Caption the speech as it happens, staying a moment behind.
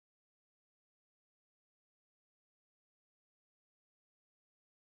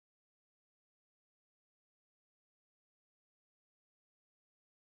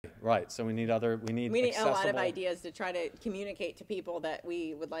Right. So we need a lot of accessible. ideas to try to communicate to people that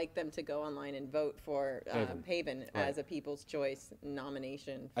we would like them to go online and vote for Haven Right. as a People's Choice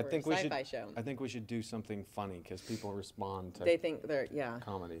nomination I for think a sci-fi show. I think we should do something funny because people respond to They think they're,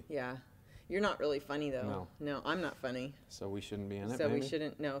 comedy. Yeah. You're not really funny, though. No. No, I'm not funny. So we shouldn't be in it. So maybe? we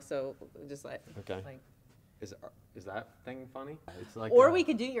shouldn't, no, so just like. Okay. Like, Is that thing funny? It's like or we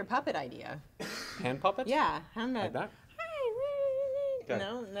could do your puppet idea. hand puppets. Yeah. I'm not. Like that. Okay.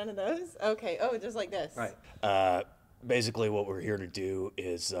 No, none of those? Okay. Oh, just like this. Right. Basically, what we're here to do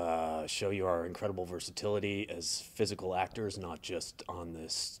is show you our incredible versatility as physical actors, not just on the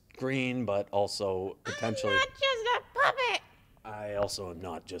screen, but also potentially. I'm not just a puppet. I also am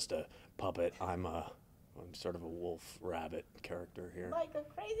not just a puppet. I'm sort of a wolf rabbit character here. Like a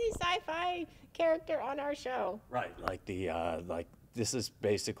crazy sci-fi character on our show. Right. Like this is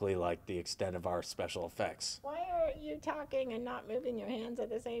basically like the extent of our special effects. Why are you talking and not moving your hands at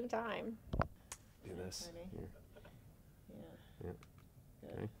the same time? Do this. Ready? Here. Yeah. Yeah.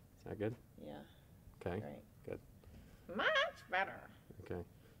 Good. Okay. Is that good? Yeah. Okay. Great. Good. Much better. Okay.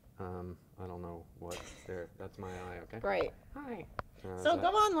 I don't know what there. That's my eye. Okay. Great. Hi. Is So that- go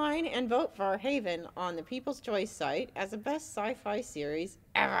online and vote for Haven on the People's Choice site as the best sci-fi series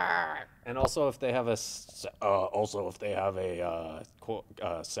ever. And also, if they have a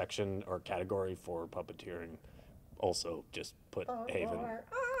section or category for puppeteering, also just put Haven. For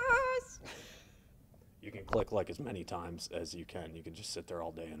us. You can click like as many times as you can. You can just sit there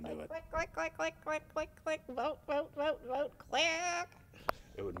all day and do it. Click, click, click, click, click, click, click. Vote, vote, vote, vote. Click.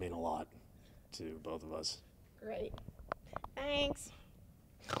 It would mean a lot to both of us. Great. Thanks.